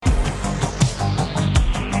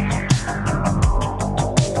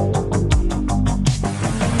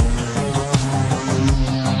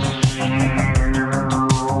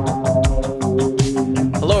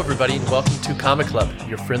everybody, and welcome to Comic Club,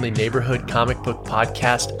 your friendly neighborhood comic book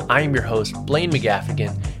podcast. I am your host, Blaine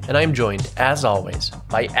McGaffigan, and I'm joined, as always,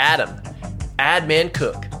 by Adam, Adman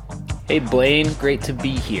Cook. Hey Blaine, great to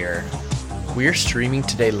be here. We're streaming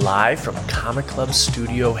today live from Comic Club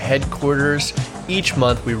studio headquarters. Each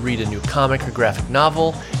month we read a new comic or graphic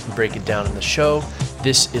novel and break it down in the show.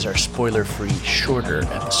 This is our spoiler-free, shorter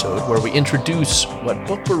episode where we introduce what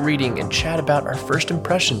book we're reading and chat about our first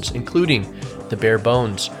impressions, including the bare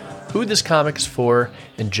bones, who this comic is for,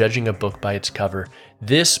 and judging a book by its cover.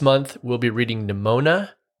 This month we'll be reading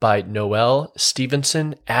Nimona by Noelle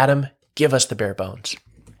Stevenson. Adam, give us the bare bones.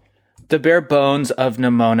 The bare bones of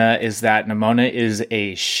Nimona is that Nimona is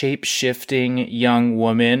a shape-shifting young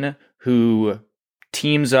woman who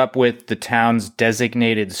teams up with the town's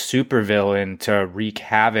designated supervillain to wreak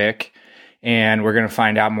havoc, and we're going to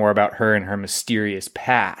find out more about her and her mysterious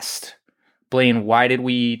past. Blaine, why did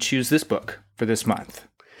we choose this book for this month?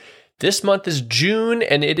 This month is June,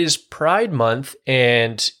 and it is Pride Month,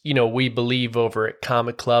 and, we believe over at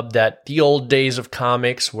Comic Club that the old days of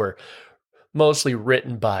comics were mostly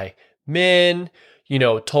written by men,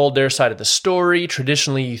 told their side of the story.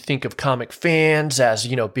 Traditionally, you think of comic fans as,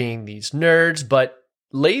 being these nerds, but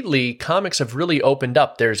lately, comics have really opened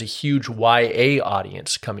up. There's a huge YA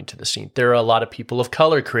audience coming to the scene. There are a lot of people of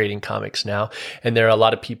color creating comics now, and there are a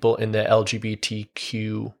lot of people in the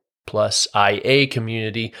LGBTQ plus IA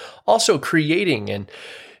community also creating and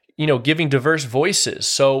giving diverse voices.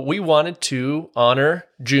 So we wanted to honor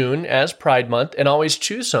June as Pride Month and always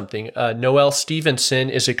choose something. Noelle Stevenson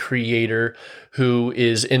is a creator who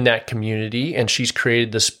is in that community, and she's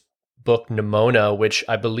created this book, Nimona, which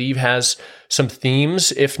I believe has some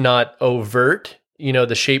themes, if not overt.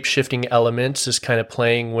 The shape-shifting elements is kind of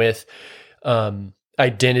playing with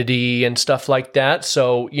identity and stuff like that.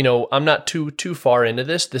 So, I'm not too far into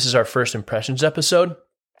this. This is our first impressions episode,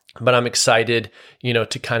 but I'm excited,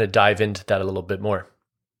 to kind of dive into that a little bit more.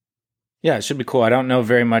 Yeah, it should be cool. I don't know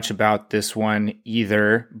very much about this one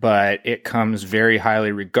either, but it comes very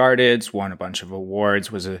highly regarded. It's won a bunch of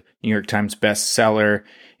awards, was a New York Times bestseller,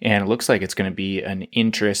 and it looks like it's going to be an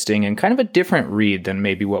interesting and kind of a different read than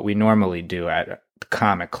maybe what we normally do at the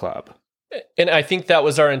Comic Club. And I think that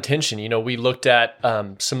was our intention. We looked at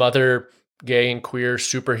some other gay and queer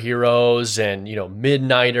superheroes and,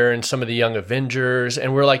 Midnighter and some of the Young Avengers.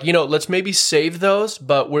 And we're like, let's maybe save those,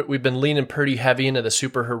 but we've been leaning pretty heavy into the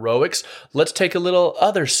superheroics. Let's take a little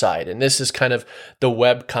other side. And this is kind of the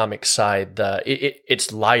webcomic side.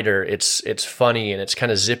 It's lighter, it's funny, and it's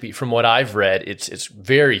kind of zippy. From what I've read, it's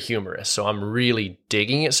very humorous. So I'm really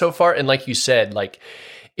digging it so far. And like you said,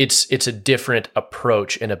 it's a different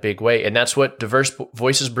approach in a big way. And that's what diverse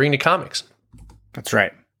voices bring to comics. That's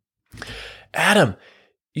right. Adam,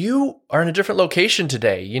 you are in a different location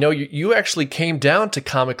today. You actually came down to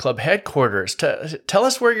Comic Club headquarters. Tell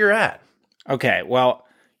us where you're at. Okay, well,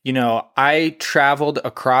 I traveled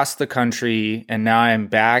across the country, and now I'm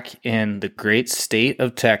back in the great state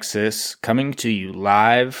of Texas, coming to you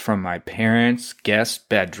live from my parents' guest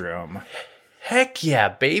bedroom. Heck yeah,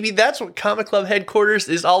 baby. That's what Comic Club headquarters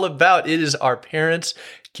is all about. It is our parents'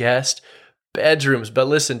 guest bedrooms. But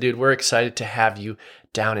listen, dude, we're excited to have you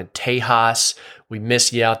down in Tejas. We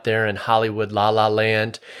miss you out there in Hollywood, La La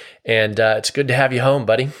Land. And it's good to have you home,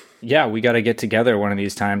 buddy. Yeah, we got to get together one of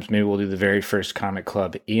these times. Maybe we'll do the very first Comic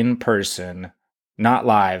Club in person. Not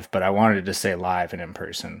live, but I wanted to say live and in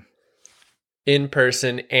person. In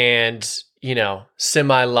person and,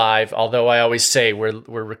 semi-live. Although I always say we're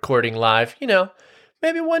recording live.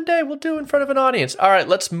 Maybe one day we'll do in front of an audience. All right,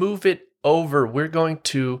 let's move it over. We're going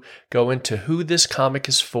to go into who this comic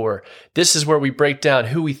is for. This is where we break down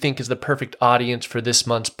who we think is the perfect audience for this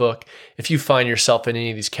month's book. If you find yourself in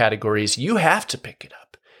any of these categories, you have to pick it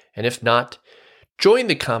up. And if not, join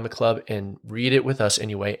the Comic Club and read it with us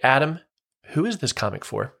anyway. Adam, who is this comic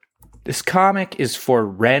for? This comic is for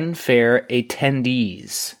Ren Fair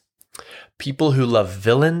attendees. People who love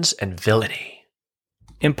villains and villainy.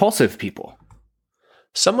 Impulsive people.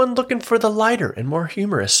 Someone looking for the lighter and more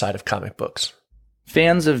humorous side of comic books.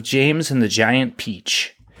 Fans of James and the Giant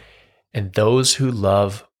Peach. And those who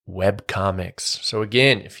love webcomics. So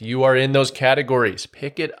again, if you are in those categories,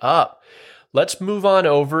 pick it up. Let's move on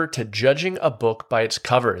over to judging a book by its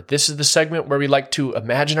cover. This is the segment where we like to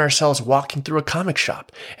imagine ourselves walking through a comic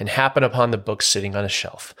shop and happen upon the book sitting on a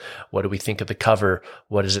shelf. What do we think of the cover?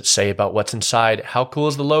 What does it say about what's inside? How cool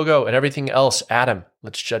is the logo and everything else? Adam,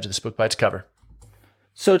 let's judge this book by its cover.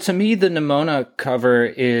 So to me, the Nimona cover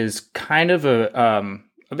is kind of a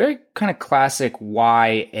very kind of classic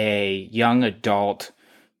YA young adult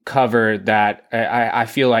cover that I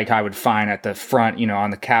feel like I would find at the front,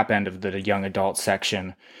 on the cap end of the young adult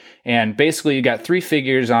section. And basically you got 3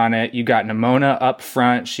 figures on it. You got Nimona up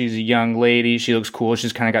front. She's a young lady. She looks cool.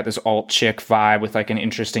 She's kind of got this alt chick vibe with like an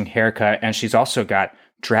interesting haircut. And she's also got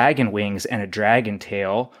dragon wings and a dragon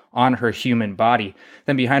tail on her human body.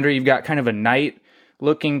 Then behind her, you've got kind of a knight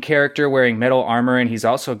looking character wearing metal armor, and he's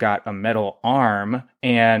also got a metal arm.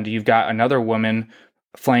 And you've got another woman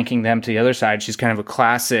flanking them to the other side. She's kind of a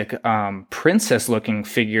classic princess looking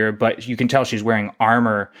figure, but you can tell she's wearing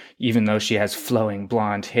armor even though she has flowing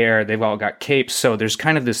blonde hair. They've all got capes. So there's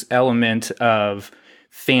kind of this element of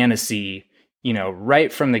fantasy,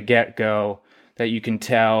 right from the get-go that you can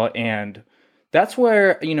tell. And that's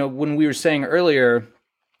where, when we were saying earlier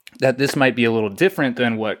that this might be a little different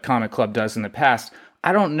than what Comic Club does in the past,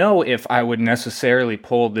 I don't know if I would necessarily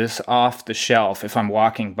pull this off the shelf if I'm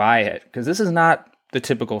walking by it, because this is not the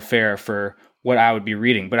typical fare for what I would be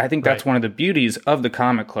reading. But I think that's one of the beauties of the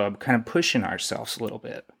Comic Club, kind of pushing ourselves a little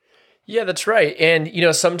bit. Yeah, that's right. And,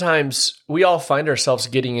 sometimes we all find ourselves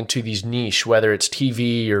getting into these niche, whether it's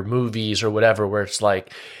TV or movies or whatever, where it's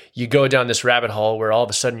like you go down this rabbit hole where all of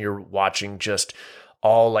a sudden you're watching just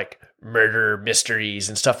all like murder mysteries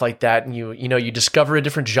and stuff like that. And you discover a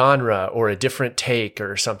different genre or a different take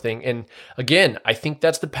or something. And again, I think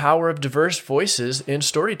that's the power of diverse voices in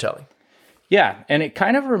storytelling. Yeah, and it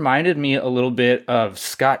kind of reminded me a little bit of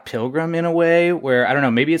Scott Pilgrim in a way where, I don't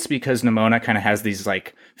know, maybe it's because Nimona kind of has these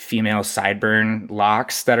like female sideburn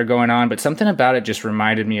locks that are going on, but something about it just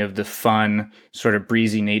reminded me of the fun, sort of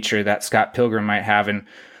breezy nature that Scott Pilgrim might have. And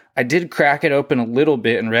I did crack it open a little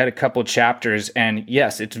bit and read a couple chapters, and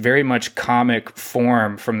yes, it's very much comic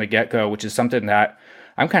form from the get-go, which is something that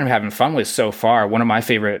I'm kind of having fun with so far. One of my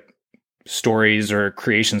favorite stories or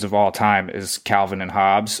creations of all time is Calvin and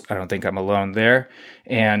Hobbes. I don't think I'm alone there.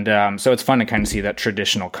 And so it's fun to kind of see that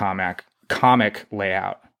traditional comic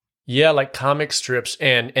layout. Yeah, like comic strips,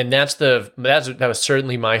 and that was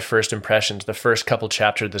certainly my first impressions. The first couple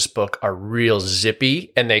chapters of this book are real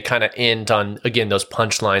zippy, and they kind of end on, again, those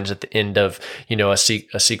punchlines at the end of a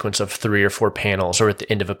sequence of 3 or 4 panels, or at the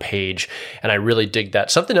end of a page. And I really dig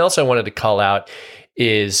that. Something else I wanted to call out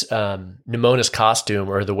is Nimona's costume,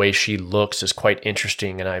 or the way she looks, is quite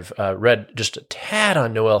interesting. And I've read just a tad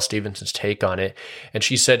on Noelle Stevenson's take on it, and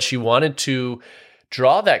she said she wanted to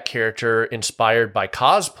draw that character inspired by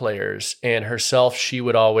cosplayers, and herself, she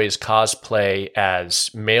would always cosplay as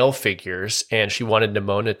male figures, and she wanted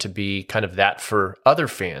Nimona to be kind of that for other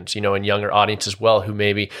fans, and younger audience as well, who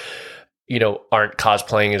maybe, aren't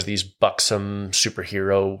cosplaying as these buxom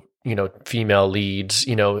superhero, female leads,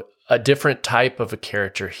 a different type of a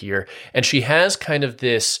character here. And she has kind of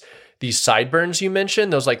these sideburns you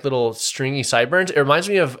mentioned, those like little stringy sideburns. It reminds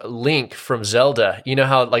me of Link from Zelda. You know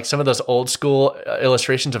how like some of those old school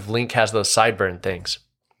illustrations of Link has those sideburn things.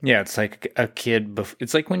 Yeah, it's like a kid.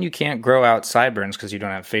 It's like when you can't grow out sideburns because you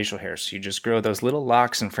don't have facial hair. So you just grow those little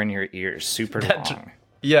locks in front of your ears, super long.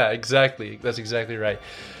 Yeah, exactly. That's exactly right.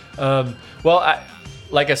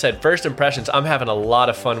 Like I said, first impressions, I'm having a lot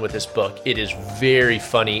of fun with this book. It is very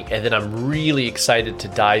funny, and then I'm really excited to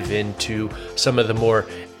dive into some of the more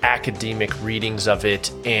academic readings of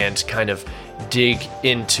it and kind of dig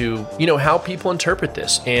into, how people interpret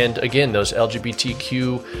this. And again, those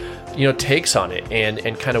LGBTQ, takes on it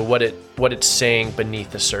and kind of what it's saying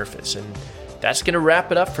beneath the surface. And that's going to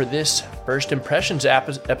wrap it up for this First Impressions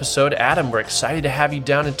episode. Adam, we're excited to have you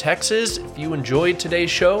down in Texas. If you enjoyed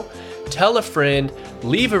today's show, tell a friend,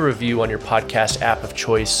 leave a review on your podcast app of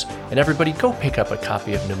choice, and everybody go pick up a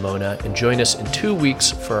copy of Nimona and join us in 2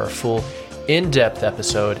 weeks for our full in-depth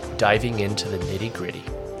episode diving into the nitty-gritty.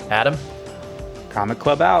 Adam? Comic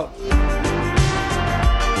Club out.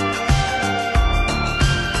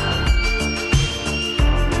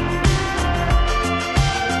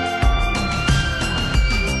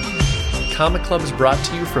 Comic Club is brought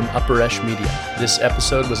to you from Upper Esh Media. This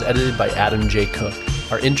episode was edited by Adam J. Cook.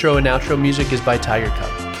 Our intro and outro music is by Tiger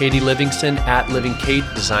Cub. Katie Livingston at Living Kate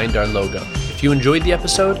designed our logo. If you enjoyed the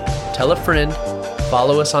episode, tell a friend,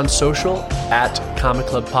 follow us on social at Comic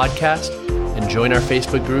Club Podcast, and join our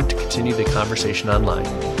Facebook group to continue the conversation online.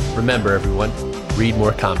 Remember, everyone, read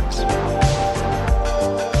more comics.